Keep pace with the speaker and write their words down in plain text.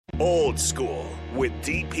Old School with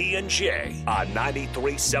DP and J on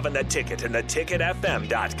 93.7 The Ticket and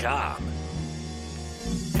theticketfm.com.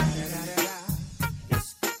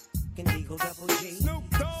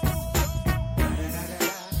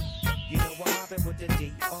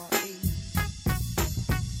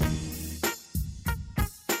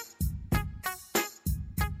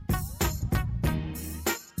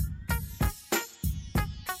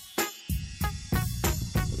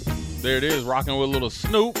 There it is, rocking with a little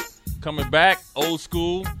Snoop. Coming back, Old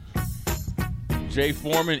School. Jay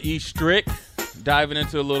Foreman, E. Strick, diving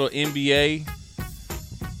into a little NBA.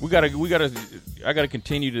 I gotta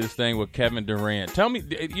continue this thing with Kevin Durant. Tell me,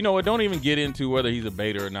 don't even get into whether he's a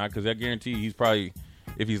beta or not, because I guarantee he's probably,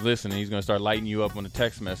 if he's listening, he's gonna start lighting you up on a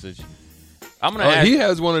text message. I'm gonna ask, he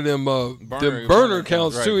has one of them burner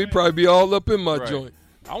accounts right. too. He'd probably be all up in my right. joint.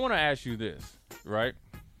 I want to ask you this, right?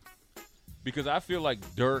 Because I feel like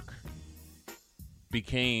Dirk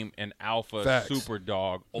became an alpha super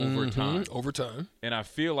dog over time. Over time. And I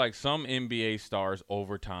feel like some NBA stars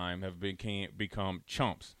over time have become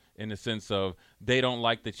chumps in the sense of they don't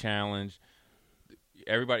like the challenge.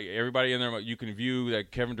 Everybody in there, you can view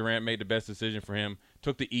that Kevin Durant made the best decision for him,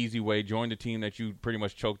 took the easy way, joined the team that you pretty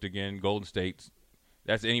much choked again, Golden State.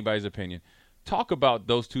 That's anybody's opinion. Talk about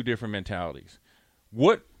those two different mentalities.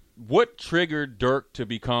 What triggered Dirk to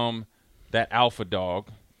become that alpha dog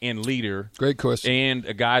and leader? Great question. And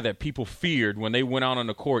a guy that people feared when they went out on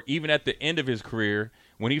the court, even at the end of his career,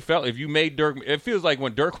 when he felt, if you made Dirk, it feels like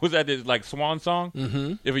when Dirk was at his like swan song,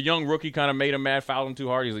 if a young rookie kind of made him mad, fouled him too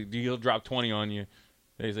hard, he'll drop 20 on you.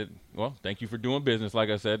 They said, well, thank you for doing business. Like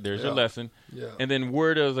I said, there's your lesson. Yeah. And then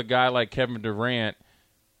where does a guy like Kevin Durant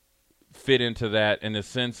fit into that in the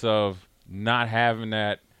sense of not having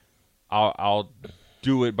that, I'll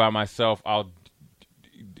do it by myself, I'll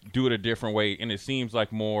do it a different way, and it seems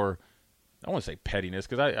like more, I want to say pettiness,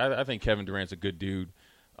 because I think Kevin Durant's a good dude.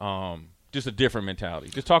 Just a different mentality.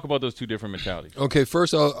 Just talk about those two different mentalities. Okay,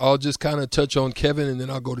 first I'll just kind of touch on Kevin, and then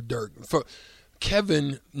I'll go to Dirk.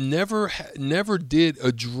 Kevin never did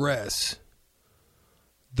address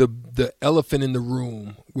the elephant in the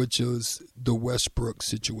room, which is the Westbrook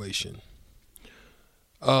situation.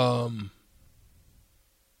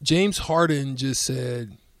 James Harden just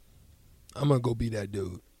said, I'm going to go be that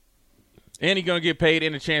dude. And he's going to get paid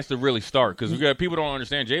and a chance to really start, because people don't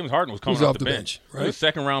understand. James Harden was coming off the bench. Right? He was a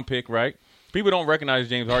second-round pick, right? People don't recognize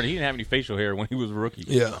James Harden. He didn't have any facial hair when he was a rookie.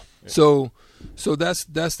 Yeah. So that's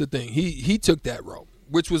the thing. He took that route,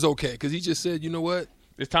 which was okay, because he just said, you know what?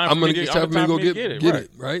 It's time for me to go get it.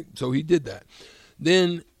 Right? So he did that.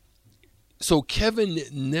 Then, so Kevin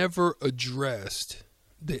never addressed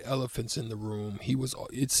the elephants in the room.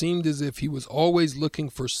 It seemed as if he was always looking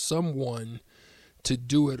for someone to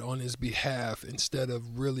do it on his behalf instead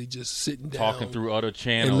of really just sitting down, talking through other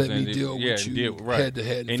channels and let me deal with you head to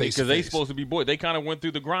head and face to face. Because they supposed to be boys. They kind of went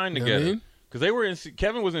through the grind together. Because they were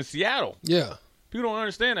Kevin was in Seattle. Yeah. People don't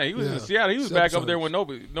understand that. He was in Seattle. He was back up there when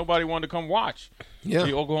nobody wanted to come watch. Yeah.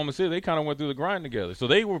 The Oklahoma City, they kind of went through the grind together. So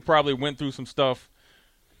they probably went through some stuff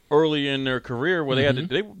early in their career where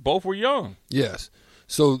they both were young. Yes.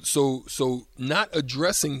 So not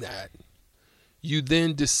addressing that, you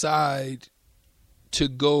then decide to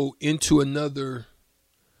go into another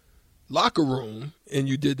locker room, and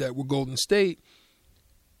you did that with Golden State.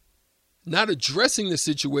 Not addressing the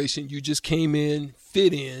situation, you just came in,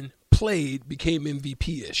 fit in, played, became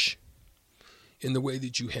MVP-ish in the way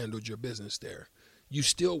that you handled your business there. You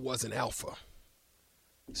still wasn't alpha.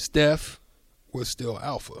 Steph was still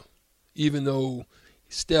alpha, even though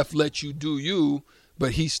Steph let you do you,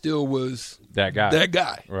 but he still was that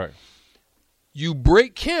guy. Right. You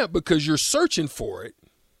break camp because you're searching for it,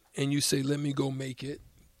 and you say, let me go make it.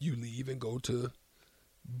 You leave and go to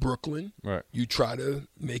Brooklyn. Right. You try to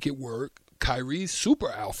make it work. Kyrie's super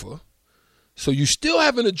alpha. So you still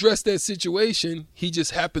haven't addressed that situation. He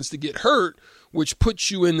just happens to get hurt, which puts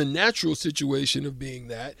you in the natural situation of being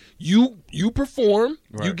that. You perform.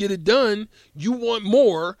 Right. You get it done. You want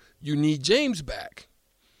more. You need James back.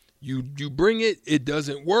 You bring it. It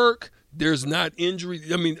doesn't work. There's not injury.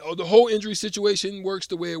 I mean, the whole injury situation works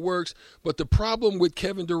the way it works. But the problem with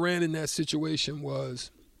Kevin Durant in that situation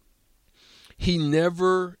was he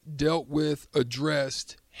never dealt with,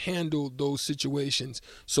 addressed, handled those situations.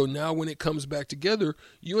 So now when it comes back together,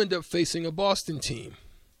 you end up facing a Boston team.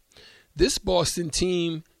 This Boston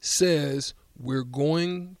team says we're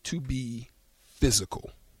going to be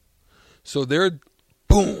physical. So they're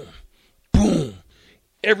boom, boom,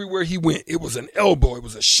 Everywhere he went, it was an elbow, it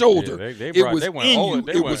was a shoulder, it was in you,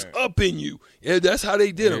 it was up in you. Yeah, that's how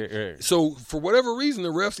they did him. Yeah. So for whatever reason, the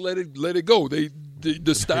refs let it go.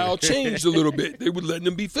 The style changed a little bit. They were letting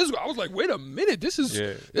them be physical. I was like, wait a minute, this is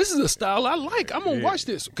a style I like. I'm gonna watch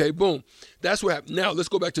this. Okay, boom. That's what happened. Now let's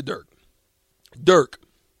go back to Dirk.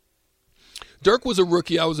 Dirk was a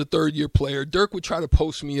rookie. I was a third-year player. Dirk would try to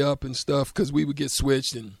post me up and stuff because we would get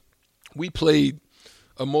switched, and we played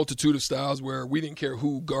a multitude of styles where we didn't care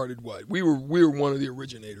who guarded what. We were one of the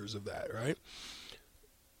originators of that, right?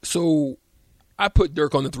 So I put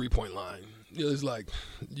Dirk on the three-point line. It was like,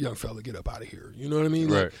 young fella, get up out of here. You know what I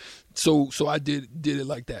mean? Right. Like, so I did it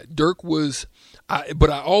like that. Dirk was,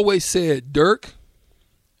 but I always said, Dirk,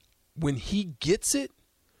 when he gets it,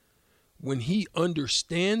 when he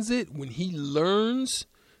understands it, when he learns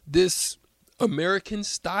this American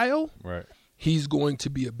style, right, he's going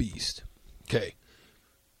to be a beast. Okay.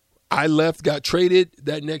 I left, got traded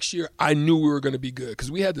that next year. I knew we were going to be good because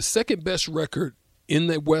we had the second best record in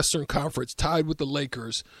the Western Conference, tied with the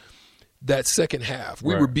Lakers that second half.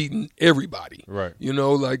 We were beating everybody. Right. You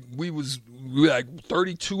know, like we were like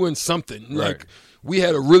 32 and something. Right. Like we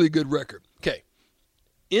had a really good record. Okay.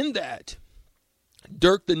 In that,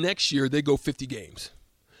 Dirk the next year, they go 50 games.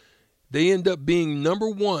 They end up being number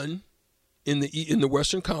one in the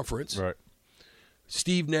Western Conference. Right.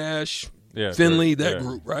 Steve Nash, Yeah, Finley, sure. that Yeah.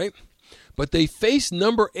 group, right? But they faced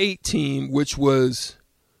number 8 team, which was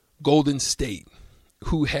Golden State,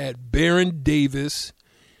 who had Baron Davis,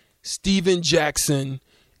 Steven Jackson,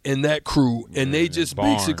 and that crew. And they just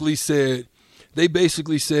Barnes. basically said,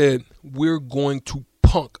 we're going to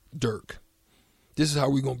punk Dirk. This is how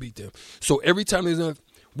we're going to beat them. So every time if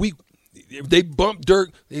they bump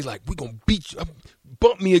Dirk, they like, we're going to beat you.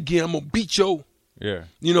 Bump me again, I'm going to beat you. Yeah.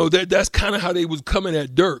 You know, that's kind of how they was coming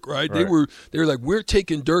at Dirk, right? They were like, we're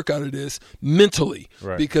taking Dirk out of this mentally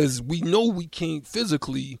because we know we can't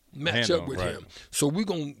physically match up with him. So we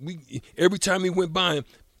every time he went by him,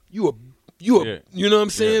 you know what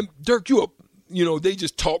I'm saying? Yeah. Dirk, they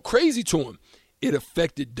just talk crazy to him. It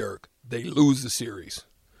affected Dirk. They lose the series.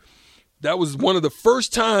 That was one of the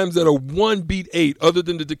first times that a 1 beat 8, other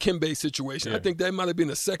than the Dikembe situation. Yeah. I think that might have been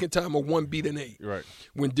the second time a 1 beat an 8. Right.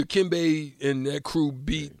 When Dikembe and that crew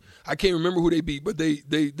beat, I can't remember who they beat, but they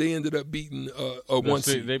ended up beating a 1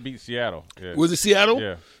 seed. They beat Seattle. Yeah. Was it Seattle?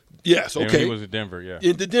 Yeah. Yes. Okay. It was in Denver. Yeah.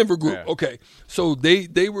 In the Denver group. Yeah. Okay. So they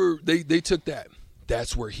took that.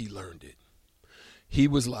 That's where he learned it. He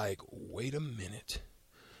was like, wait a minute.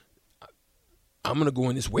 I'm gonna go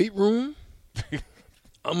in this weight room.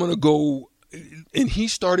 I'm going to go, and he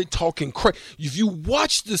started talking crazy. If you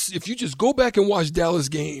watch this, if you just go back and watch Dallas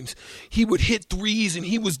games, he would hit threes, and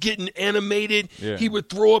he was getting animated. Yeah. He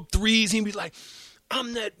would throw up threes. He'd be like,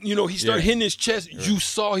 I'm that, he started hitting his chest. Yeah. You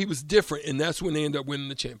saw he was different, and that's when they ended up winning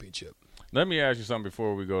the championship. Let me ask you something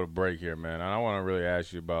before we go to break here, man. I want to really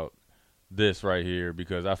ask you about this right here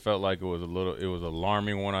because I felt like it was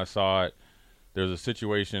alarming when I saw it. There's a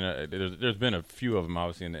situation. There's been a few of them,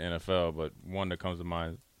 obviously, in the NFL, but one that comes to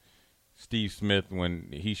mind, Steve Smith, when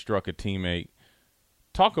he struck a teammate.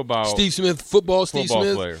 Talk about Steve Smith, football Steve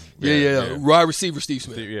Smith player. Yeah. Wide receiver Steve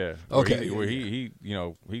Smith. Yeah. Okay. Where he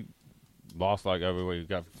lost like everywhere. He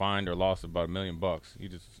got fined or lost about $1 million. He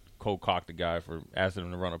just cold cocked the guy for asking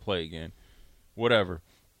him to run a play again. Whatever.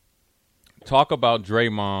 Talk about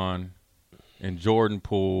Draymond and Jordan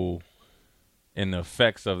Poole. And the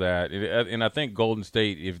effects of that. And I think Golden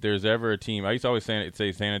State, if there's ever a team, I used to always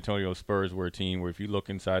say San Antonio Spurs were a team where if you look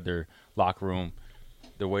inside their locker room,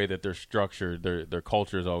 the way that they're structured, their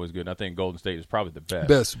culture is always good. And I think Golden State is probably the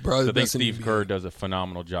best. Probably so the I think best. Steve Kerr does a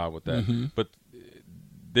phenomenal job with that. Mm-hmm. But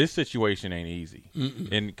this situation ain't easy. Mm-mm.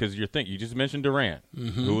 And because you just mentioned Durant.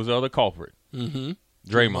 Mm-hmm. Who was the other culprit? Mm-hmm.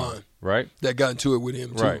 Draymond, right? That got into it with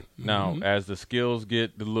him, too. Right. Mm-hmm. Now, as the skills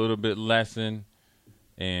get a little bit lessened,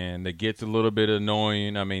 and it gets a little bit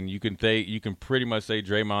annoying. I mean, you can pretty much say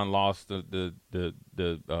Draymond lost the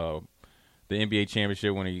NBA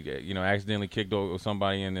championship when he accidentally kicked over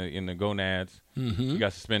somebody in the gonads. Mm-hmm. He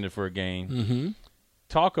got suspended for a game. Mm-hmm.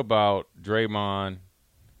 Talk about Draymond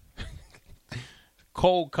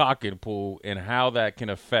cold cocking Poole and how that can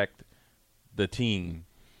affect the team,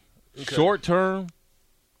 short term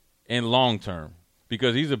and long term,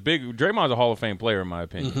 because Draymond's a Hall of Fame player in my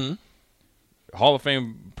opinion. Mm-hmm. Hall of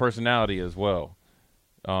Fame personality as well.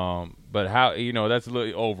 But how, that's a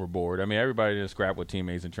little overboard. I mean, everybody just scrap with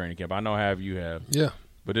teammates in training camp. I know you have. Yeah.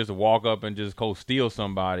 But just to walk up and just go steal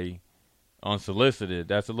somebody unsolicited,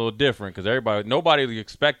 that's a little different because nobody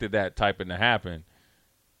expected that type of to happen.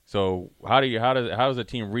 So how does a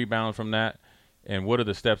team rebound from that? And what are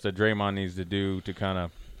the steps that Draymond needs to do to kind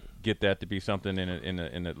of get that to be something in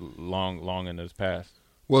the long in this past?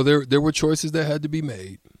 Well, there were choices that had to be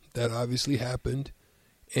made. That obviously happened,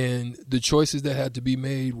 and the choices that had to be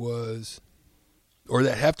made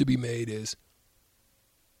is,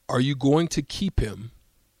 are you going to keep him?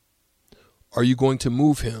 Are you going to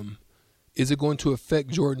move him? Is it going to affect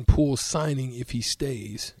Jordan Poole's signing if he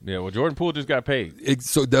stays? Yeah, well, Jordan Poole just got paid.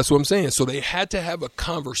 So that's what I'm saying. So they had to have a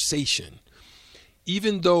conversation.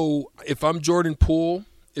 Even though if I'm Jordan Poole,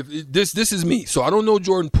 this is me. So I don't know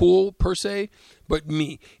Jordan Poole per se, but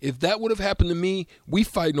me. If that would have happened to me, we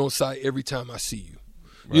fighting on site every time I see you.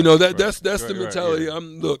 Right, you know, that's the mentality. Yeah.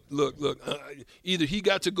 Look. Either he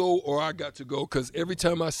got to go or I got to go, because every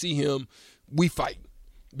time I see him, we fight.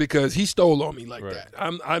 Because he stole on me like that.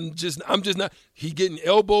 I'm just not. He getting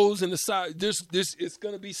elbows in the side. This it's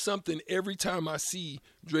gonna be something every time I see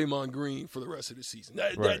Draymond Green for the rest of the season.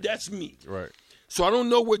 That's me. Right. So I don't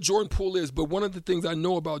know what Jordan Poole is, but one of the things I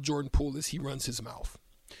know about Jordan Poole is he runs his mouth.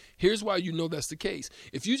 Here's why you know that's the case.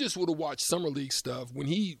 If you just would have watched Summer League stuff when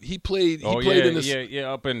he played up in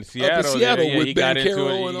Seattle. Up in Seattle with he Ben got into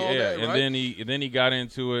Carroll it, and all that, right? And then he got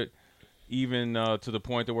into it. Even to the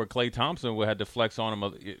point that where Klay Thompson had to flex on him,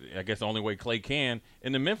 I guess the only way Klay can,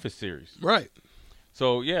 in the Memphis series. Right.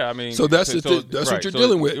 So, yeah, I mean. So that's what you're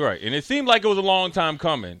dealing with. Right. And it seemed like it was a long time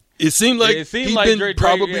coming. It seemed like Draymond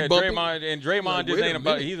just ain't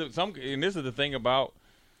about – and this is the thing about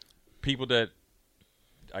people that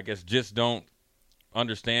I guess just don't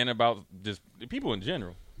understand about just people in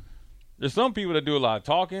general. There's some people that do a lot of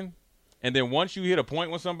talking, and then once you hit a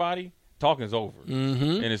point with somebody – talking's over.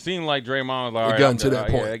 Mm-hmm. And it seemed like Draymond was like, all right, gotten to that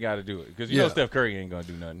point. Yeah, they got to do it. Because you know Steph Curry ain't going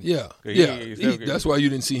to do nothing. Yeah. That's why you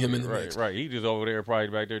didn't see him in the mix. Right. He just over there, probably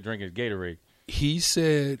back there drinking his Gatorade. He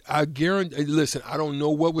said, I guarantee, listen, I don't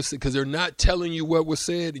know what was said, because they're not telling you what was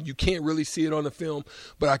said, and you can't really see it on the film,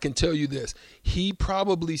 but I can tell you this. He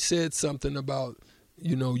probably said something about,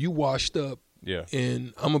 you washed up. Yeah.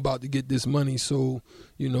 And I'm about to get this money, so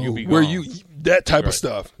that type of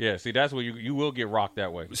stuff. Yeah, see, that's where you will get rocked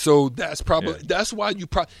that way. So that's probably that's why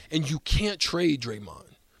and you can't trade Draymond.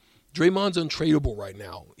 Draymond's untradeable right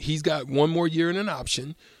now. He's got one more year and an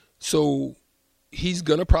option, so he's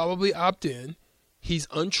gonna probably opt in. He's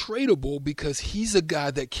untradeable because he's a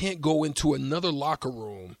guy that can't go into another locker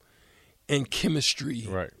room and chemistry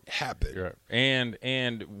happen. Right.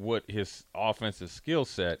 And what his offensive skill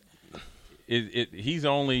set. He's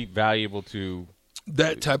only valuable to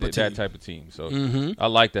that type of team. So I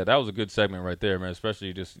like that. That was a good segment right there, man.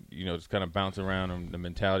 Especially just kind of bouncing around on the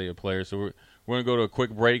mentality of players. So we're gonna go to a quick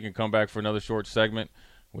break and come back for another short segment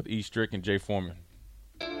with E. Strick and Jay Foreman.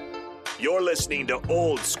 You're listening to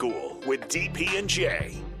Old School with DP and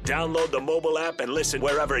J. Download the mobile app and listen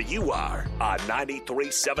wherever you are on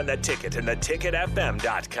 93.7 The Ticket and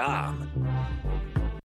theticketfm.com.